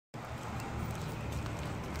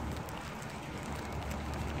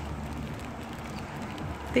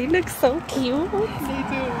They look so cute. They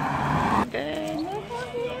do. Good.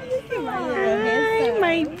 Hi,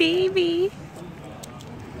 my baby.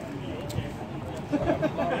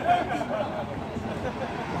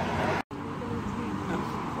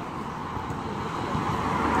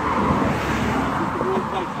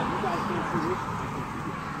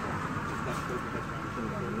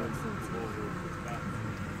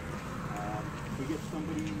 We get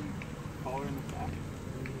somebody taller in the back.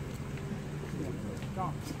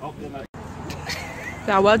 Oh,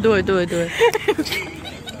 Yeah, well, do it.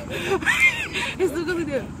 He's still gonna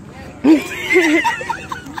do it.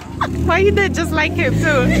 Why you did just like him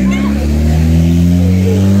too?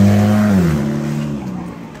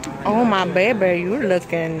 Oh my baby, you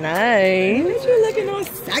looking nice. You looking all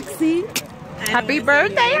sexy. Happy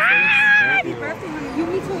birthday! Happy birthday, honey. You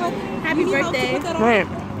need to help. Happy birthday. Wait,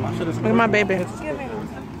 look at my baby.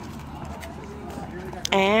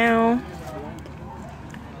 Ow.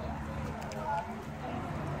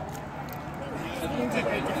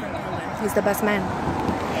 He's the best man.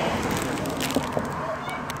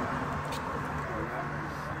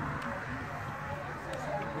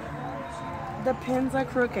 The pins are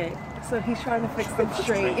crooked, so he's trying to fix them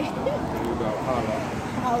straight.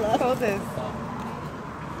 Holla. Hold this. I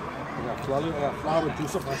got flour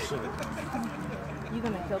juice on my shit. You're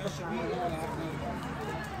gonna kill the flower.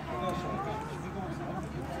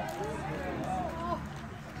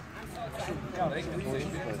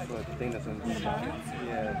 The thing that's in the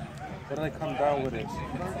yeah. Gotta like come down with it.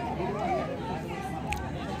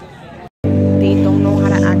 They don't know how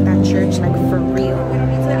to act at church, like for real. We don't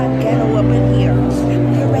need to act ghetto up in here.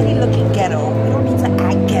 We're already looking ghetto. We don't need to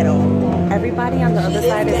act ghetto. Everybody on the other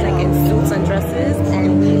side is like in suits and dresses,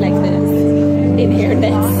 and we like this in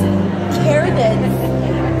hairnets. Hairnets.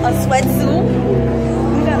 A sweatsuit.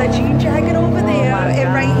 We got a jean jacket over there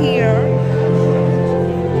and right here.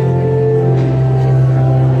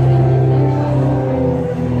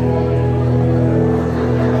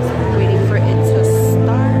 Waiting for it to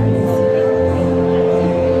start.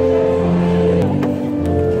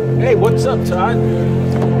 Hey, what's up, Todd?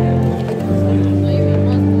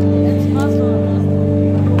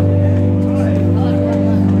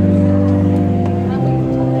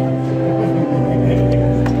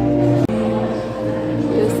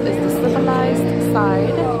 This is the civilized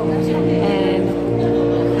side, and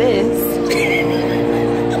this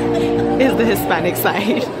is the Hispanic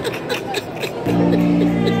side.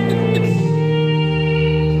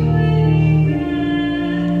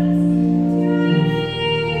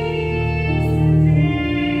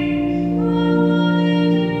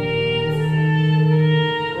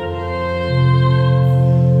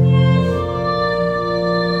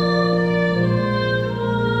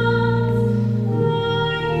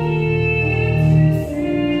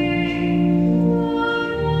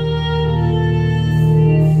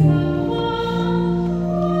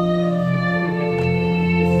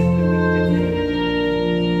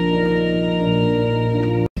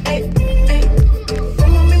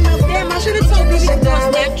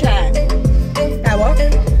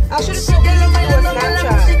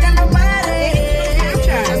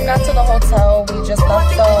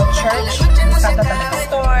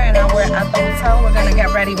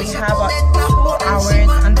 We have 2 hours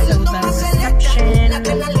until the reception. I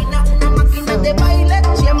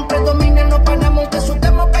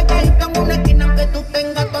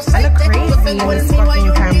look crazy in this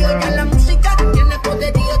fucking camera.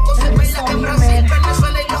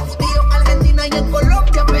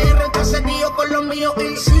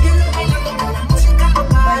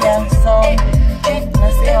 Yeah, so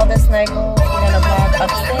let's see how this night goes. We're gonna vlog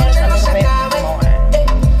upstairs a little bit more.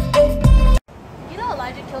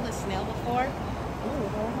 Killed a snail before.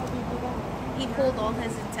 He pulled all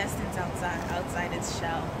his intestines outside its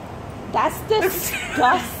shell. That's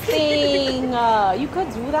disgusting. You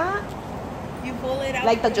could do that? You pull it out?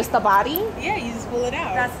 Like just the body? Yeah, you just pull it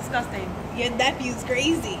out. That's disgusting. Your nephew's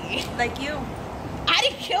crazy. Like you. I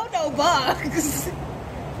didn't kill no bugs.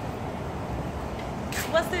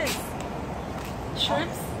 What's this?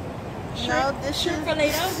 Shrimps? No, this shrimp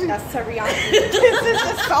fillet. That's teriyaki. This is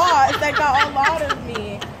the sauce that got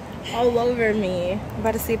all over me. I'm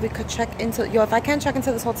about to see if we could check into. Yo, if I can't check into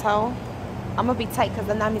this hotel, I'm gonna be tight because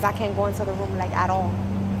then that means I can't go into the room like at all.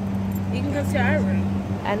 You can go to our room.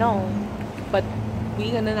 I know, but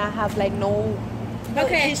we gonna not have like no.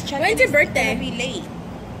 Okay, when's your birthday? Be late.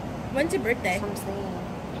 When's your birthday? That's what I'm saying.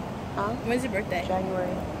 Huh? When's your birthday?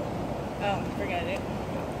 January. Oh, forget it.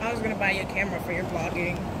 I was gonna buy you a camera for your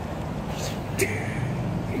vlogging.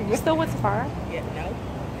 You still with Safara? Yeah, no.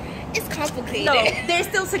 It's complicated. No, they're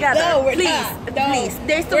still together. No, we're please, not. No, please,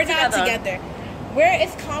 they're still together. We're not together. Where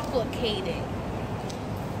it's complicated.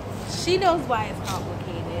 She knows why it's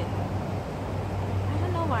complicated. I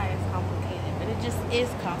don't know why it's complicated, but it just is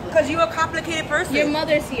complicated. Because you're a complicated person. Your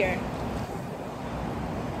mother's here.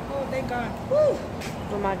 Oh, they gone. Woo.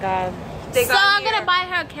 Oh my God. So I'm gonna buy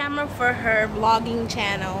her a camera for her vlogging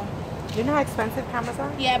channel. You know how expensive cameras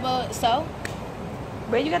are? Yeah, but so?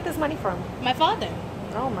 Where you get this money from? My father.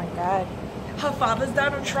 Oh my God. Her father's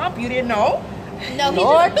Donald Trump. You didn't know? No,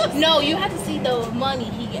 Lord. no, you have to see the money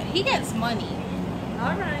he gets. He gets money.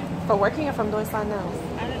 All right. For working or from doing something else?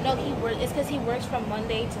 I don't know. It's because he works from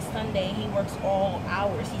Monday to Sunday. He works all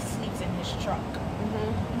hours. He sleeps in his truck.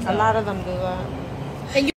 Mm-hmm. A lot of them do that.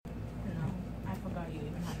 And you? No, I forgot you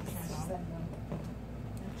even had to turn on.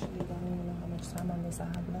 Actually, don't even know how much time on this I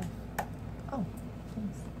have left. Oh,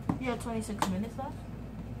 thanks. You have 26 minutes left.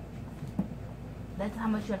 That's how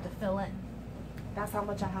much you have to fill in. That's how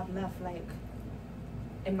much I have left, like,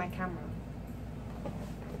 in my camera.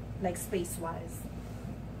 Like, space-wise.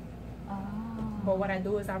 Oh. But what I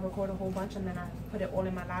do is I record a whole bunch and then I put it all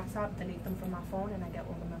in my laptop, delete them from my phone, and I get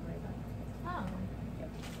all the memory back. Oh.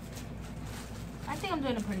 I think I'm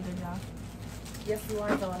doing a pretty good job. Yes, you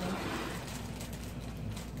are, darling.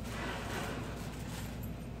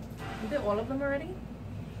 You did all of them already?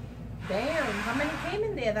 Damn, how many came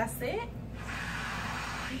in there? That's it?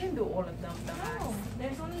 You didn't do all of them, though. No,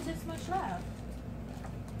 there's only this much left.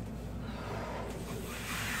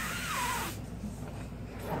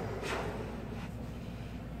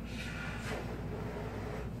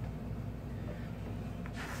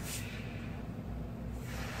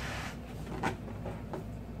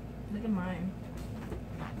 Look at mine.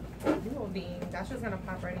 You know, Dean, that's just gonna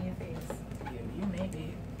pop right in your face. Yeah, you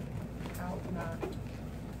maybe. I hope not.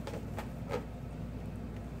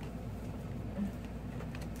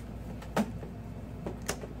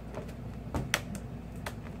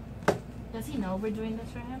 Does he know we're doing this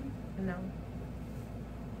for him? No.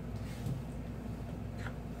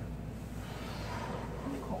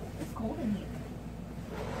 It's cold. It's cold in here.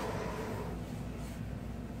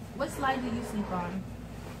 What slide do you sleep on?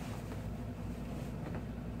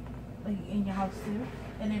 Like in your house too?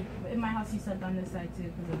 And in my house you slept on this side too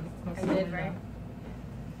because it was close to the did, window.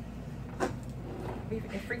 right?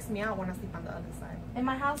 It freaks me out when I sleep on the other side. In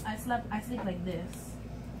my house I sleep like this.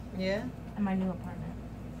 Yeah? In my new apartment.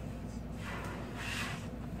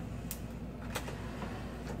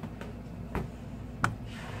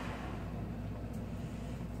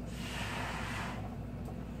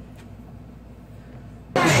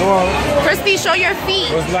 Christy, show your feet.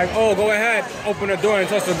 It was like, oh, go ahead, open the door and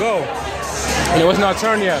tell us to go. And it was not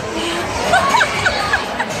turned yet.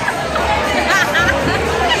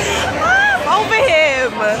 Over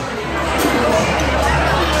him.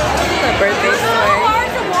 The birthday toy.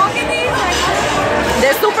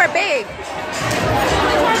 They're super big.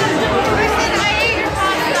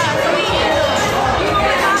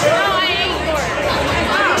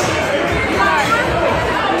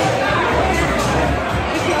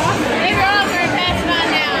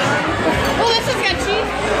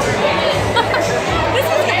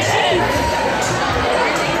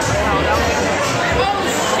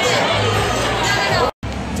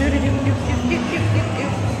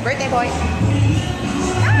 Birthday boy.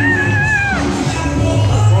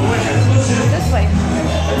 This way.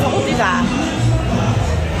 How old is that?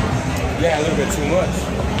 Yeah, a little bit too much.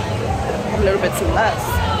 A little bit too less.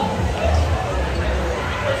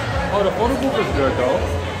 Oh, the photo booth is good though.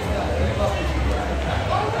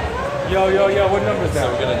 Yo, what number is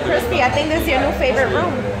that? Christy, I think this is your new favorite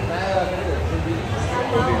room.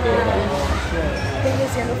 I think this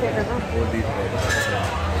is your new favorite room.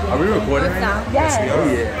 Are we recording right now? Yes. Oh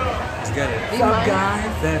yeah. Let's get it. What's up, guys?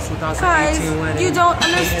 That's 2018 Guys, wedding. you don't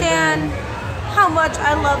understand how much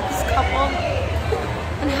I love this couple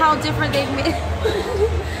and how different they've made.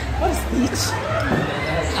 What a speech.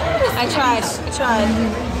 I tried. This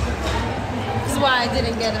is why I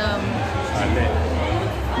didn't get No.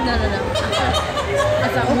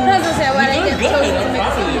 That's not what I was gonna say. Why I didn't get chosen to make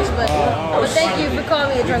a speech, but thank you for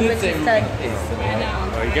calling me a drunk bitch instead.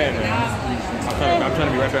 Oh, you getting it? I'm trying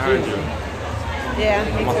to be right behind you. Yeah,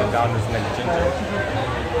 I'm also down this next ginger.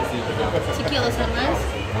 Tequila sunrise.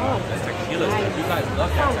 That's tequila stuff. You guys love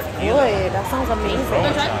that tequila. Boy, that sounds amazing.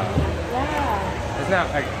 Yeah. Isn't that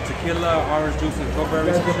like tequila, orange juice, and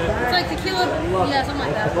strawberries and shit? It's like tequila, yeah, something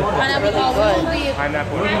like that. Pineapple, we'll be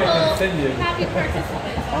Pineapple. happy participants.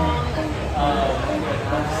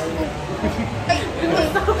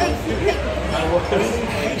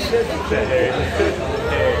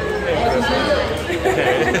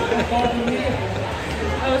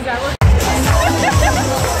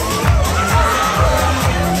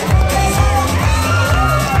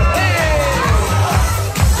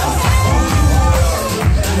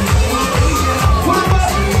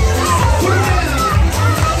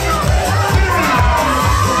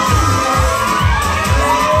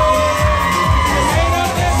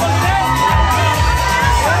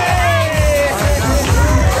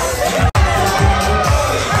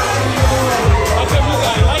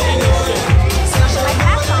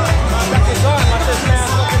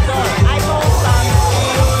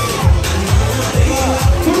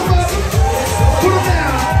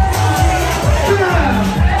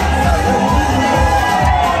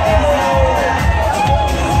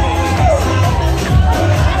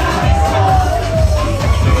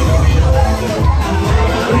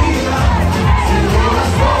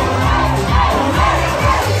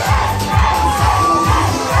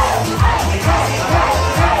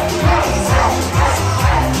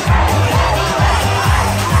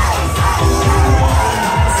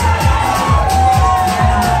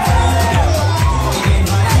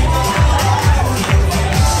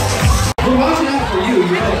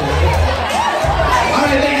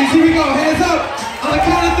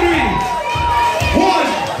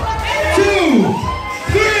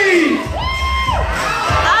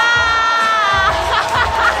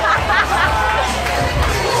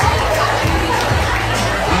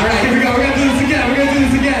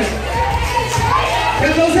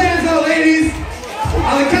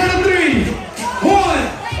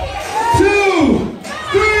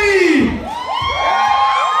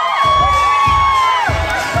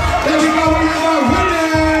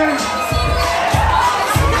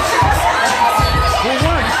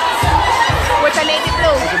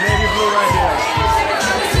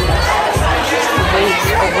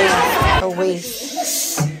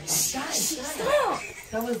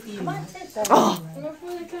 Oh.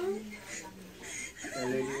 That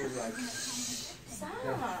lady was like,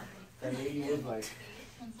 Stop. that lady was like,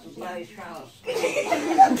 Somebody's trying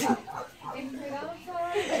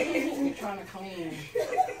to clean.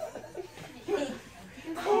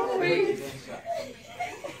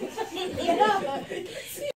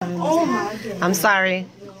 Oh my God. I'm sorry,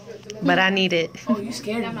 but I need it. Oh, you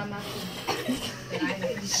scared me.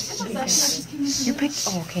 You picked.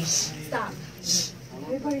 Oh, okay. Stop.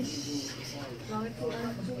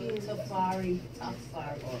 Safari.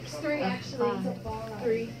 Safari. 3 actually.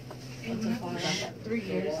 3. 3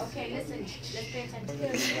 years. Okay, listen. Let's pay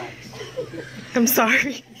attention. I'm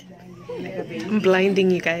sorry. I'm blinding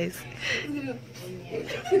you guys.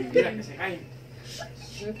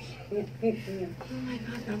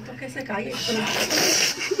 Tanto que se calle.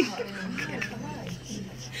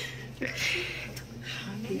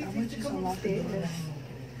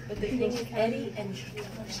 But the thing is, Eddie and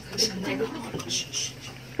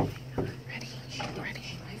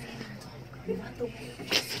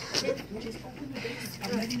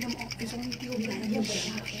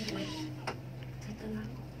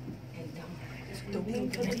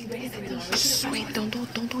Wait, don't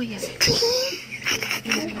do it yet.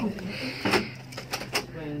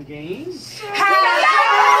 playing games?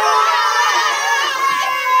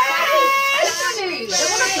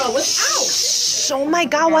 Oh my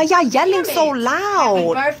God, why y'all yelling so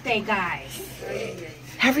loud? birthday, guys.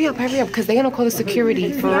 Hurry up, because they're gonna call the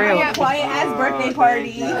security, for real. Quiet ass birthday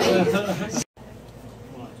party.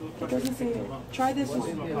 Try this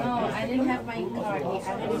one. No, I didn't have my card. I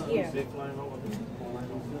had it here.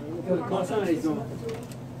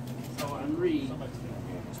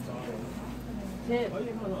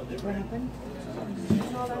 What happened?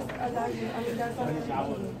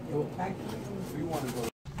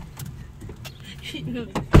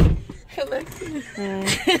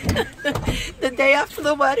 The day after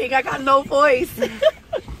the wedding, I got no voice. Next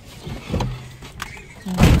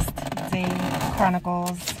day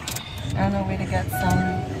chronicles. I don't know where to get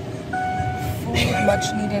some food, much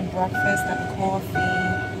needed breakfast and coffee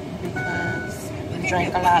because we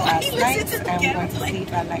drank a lot last night and we're going to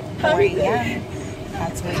sleep at like 4 a.m.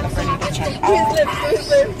 Had to wake up early to check out.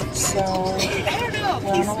 So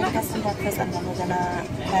we're on our way to get some breakfast and then we're gonna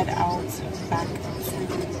head out back to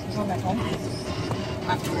go back home.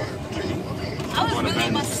 After work. I was really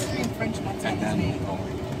about to scream French And mozzarella. then go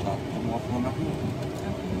walk on up here.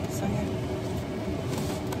 So yeah.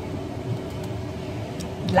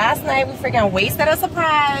 Last night we freaking wasted a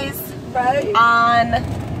surprise Right? on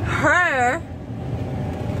her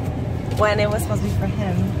when it was supposed to be for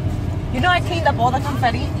him. You know, I cleaned up all the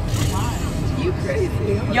confetti. You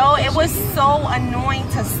crazy. Yo, it was so annoying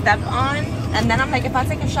to step on. And then I'm like, if I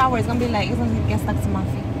take a shower, it's gonna get stuck to my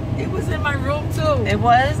feet. It was in my room too. It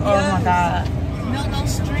was? Oh my God. No,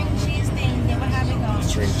 those string cheese things. They were having a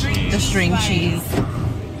The string cheese.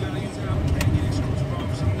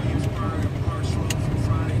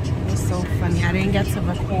 It was so funny. I didn't get to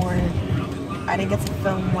record. I didn't get to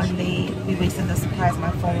film one day. We wasted the surprise.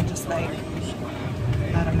 My phone just like,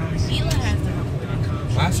 I don't know. Sheila has the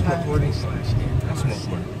recording. That's recording. That's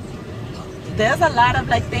recording. There's a lot of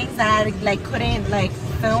like things that I like couldn't like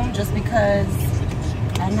film just because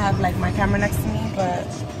I didn't have like my camera next to me, but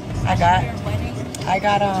I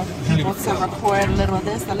got people to record a little of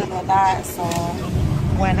this, a little of that, so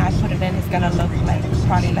when I put it in, it's gonna look like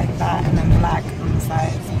probably like that and then black on the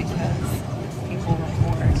sides because people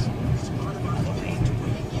record.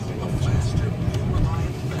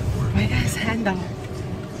 My guy's hand out.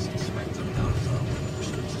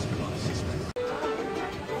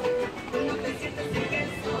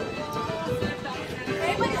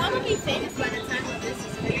 I'm gonna be famous by the time of this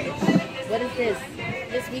is finished. What is this?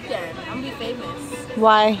 This weekend, I'm gonna be famous.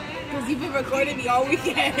 Why? Because you've been recording me all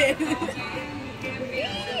weekend.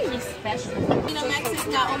 It's special. You know, Max is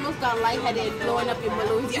now almost got lightheaded blowing up your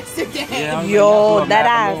balloons yesterday. Yeah, Yo, that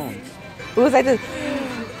ass. It was like this.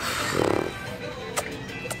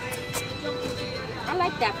 I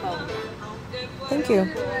like that phone. Thank you.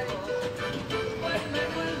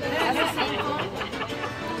 That's the same phone.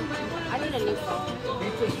 I need a new phone.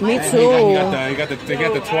 Me You too.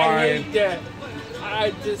 got the twine. Yeah,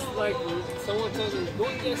 I just like someone tells me go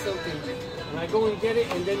get something, and I go and get it,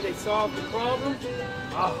 and then they solve the problem.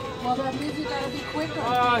 Well, that means you gotta be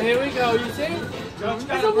quicker. Here we go. You see?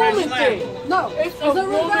 It's a woman thing. No, It's a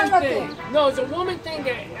woman thing. No, it's a woman thing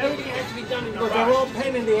that everything has to be done in the They're all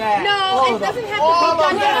pain in the ass. No, it doesn't have to be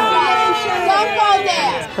done in isolation. Don't go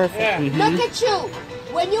there. Perfect. Look at you.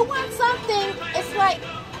 When you want something, it's like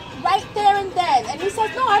right there and then. And he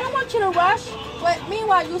says, no, I don't want you to rush. But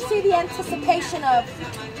meanwhile, you see the anticipation of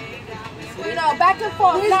You know, back and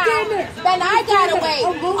forth now. Then I got away.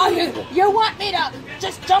 Oh, you want me to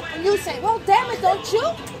just jump and you say, well, damn it, don't you?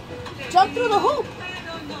 Jump through the hoop.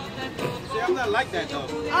 See, I'm not like that though.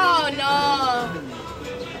 Oh, no.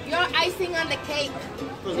 You're icing on the cake.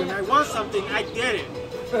 Because when I want something, I get it.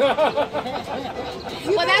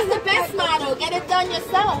 Well, that's the best motto. Get it done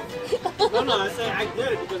yourself. No, I say I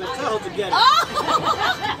get it because I tell her to get it. Oh.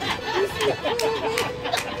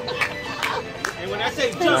 And when I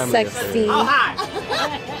say jump, Sexy. how high? I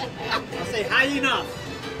say high enough.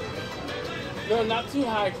 No, not too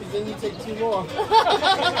high, because then you take 2 more.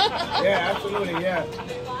 Yeah, absolutely, yeah.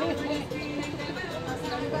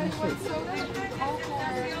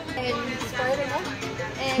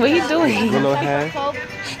 What are you doing? Willow hair.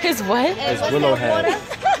 His what? It's willow hair.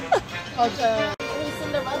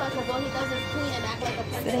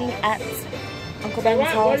 Sitting at Uncle Ben's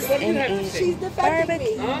house in a She's defending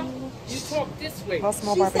me. Huh? You talk this way. small She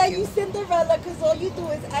said barbecue. you Cinderella because all you do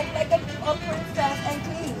is act like a princess and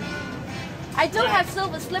clean. I do have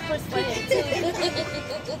silver slippers for him, too.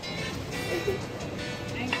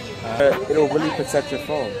 It'll really protect your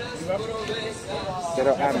phone. Get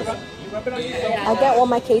on Amazon. I get all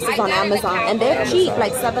my cases on Amazon, and they're cheap,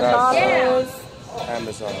 like $7.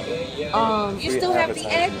 Amazon. You still have the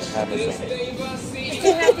edge? Amazon. You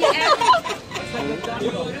still have the edge?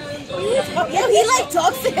 Yeah, he like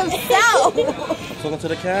talks to himself. Talking to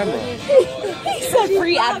the camera. He said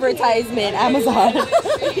free advertisement, Amazon.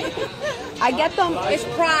 I get them. It's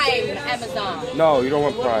Prime, Amazon. No, you don't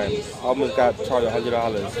want Prime. I almost got charged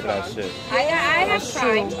 $100 for that shit. I have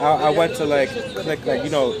Prime. I went to like click like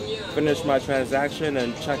finish my transaction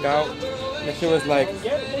and check out. And she was like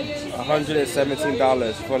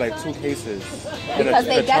 $117 for like 2 cases. Because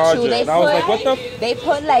they get you, they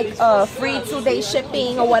put like free 2-day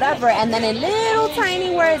shipping or whatever, and then in little tiny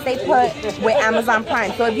words they put with Amazon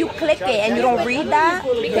Prime. So if you click it and you don't read that,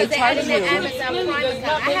 Because they charge added you. the Amazon Prime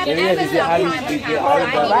account. I have an Yeah, Amazon Prime account.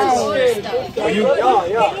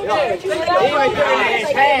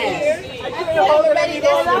 I need to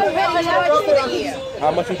order stuff.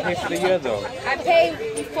 How much you pay for the year though? I paid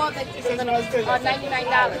before the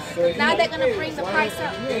 $99. Now they're gonna bring the price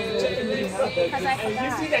up because I forgot. I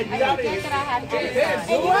forget that I have Amazon.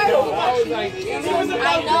 I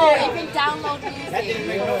know, even download music. You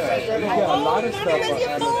get a lot of stuff on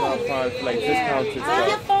Amazon Prime for like discounted Your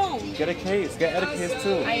stuff. phone. Get a case. Get a case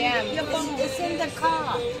too. I am. Your phone is in the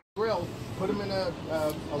car. Grill. Put them in a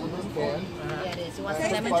aluminum pan. Yeah, it is. You want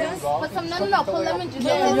some lemon juice? Put some, no, put lemon juice. Put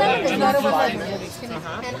lemon juice. And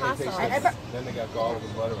hot sauce. Then they got garlic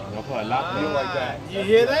and butter on it. I'll put a lot You more. like that? You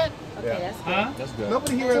hear that? Okay, that's good. Huh? That's good.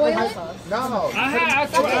 Nobody here ever had. No.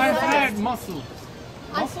 I've had mussels.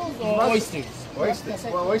 Oysters. Oysters.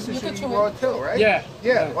 Well, oysters should be raw too, right? Yeah.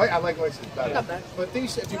 Yeah. I like oysters better. But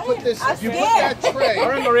these, if you put this, if you put that tray. All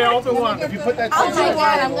right, Maria, open one. If you put that tray. Oh my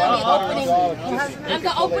God, I'm gonna be butter and opening. garlic, I'm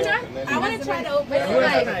the opener? I want to try to open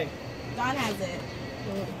it. God has it.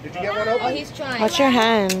 Did you get one Oh, open? he's trying. What's your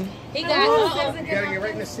hand? He got You gotta get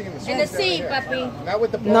right in the seam. in the seam, puppy. Not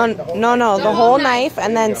with the No, bone, no, the whole knife,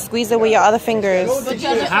 and then squeeze it with your other fingers.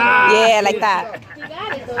 Yeah, like that. He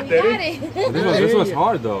got it, though. He got it. This was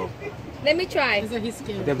hard though. Let me try. That was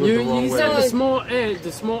the wrong You said way. the small end.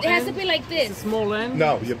 The small It has to end. be like The this. small end.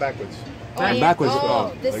 No, you're backwards. Oh, backwards.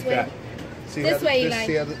 Oh, this Like way. that. See This how way, this, Eli.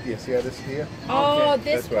 see how this, yeah, see how this here? Oh, this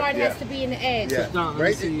That's right, part yeah. has to be in the edge. Yeah, down, let me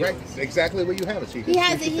right, see. right, exactly where you have it. So you He can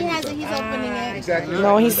has it. squeeze He your has it. fingers He's up. opening it. Exactly.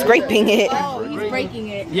 No, he's scraping it. Oh, he's breaking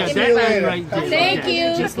it. Yeah, Give me that mine. end right there. Thank like that.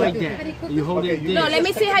 you. Just like that. You hold it No, there. let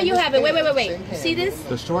me see how you have it. Wait. You see this?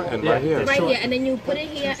 The short end right here. Right here, and then you put it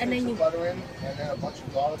here, and then you Butter in, and then a bunch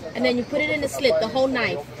of garlic on and then you put it in the slit, the whole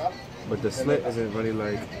knife. open up, But the slit isn't really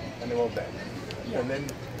like. and they won't bend. And then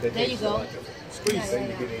they There you taste a go. lot different. Squeeze, then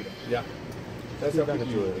you can eat it. Yeah. That's You how gotta we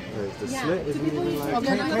do do it it. because the slit isn't even like.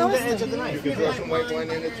 Turn the edge of the knife. You can throw some white wine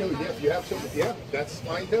in it too. Yeah, if you have some, yeah, that's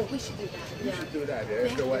fine too. We should do that. You should do that. Yeah.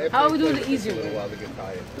 After a while, How we do it it takes easier a little while to get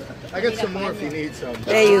tired. I got some more if you need some.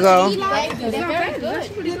 There you go. Thank you. They're very good.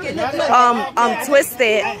 Twist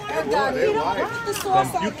it. They're live. The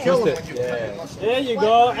sauce You on kill it. them when you put the muscle. There you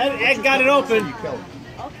go. Ed got it open. You kill them.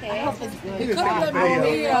 Okay. He didn't take his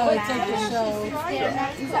video.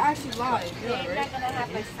 These are actually live.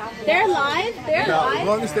 They're live. They're No, as live.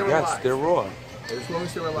 long as they were Yes, alive. they're raw. As long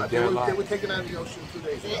as they were alive. They They're were alive. taken out of the ocean 2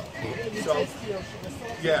 days ago. So,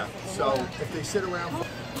 yeah. So if they sit around,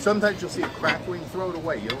 sometimes you'll see a crackling, throw it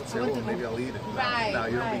away. You don't say, "Oh, maybe I'll eat it." No, Right, no,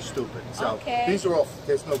 you don't be right. stupid. So Okay. these are all.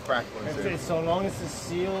 There's no cracklings in. So long as it's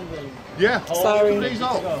sealed and... Yeah. Sorry. 2 days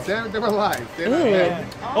old. They're alive. They're not dead.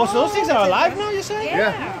 Oh, so those things are alive now, you say?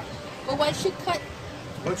 Yeah. But once you cut,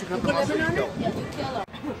 Once you cut them off, you kill them. you kill them.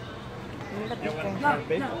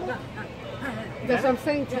 That's what I'm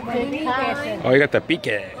saying. To take time. Oh, you got the pique.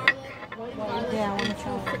 Yeah, I want to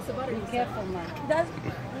try. Be careful, man.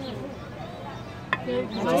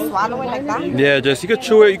 Just swallow it like that? Yeah, just you can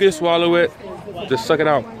chew it, you can swallow it, just suck it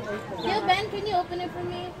out. Yo, Ben, can you open it for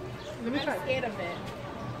me? Let me try. I'm scared of it.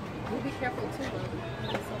 You be careful too.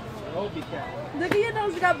 Oh, be careful. Look at your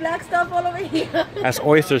nose, you got black stuff all over here. That's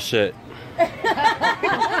oyster shit.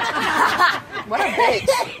 What a bitch.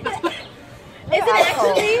 Is it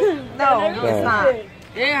actually? No, it's not. You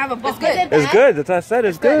didn't have a book. It's good. It's good. That's what I said.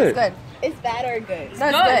 It's good. It's good. It's bad or good? No,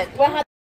 it's good. Well, how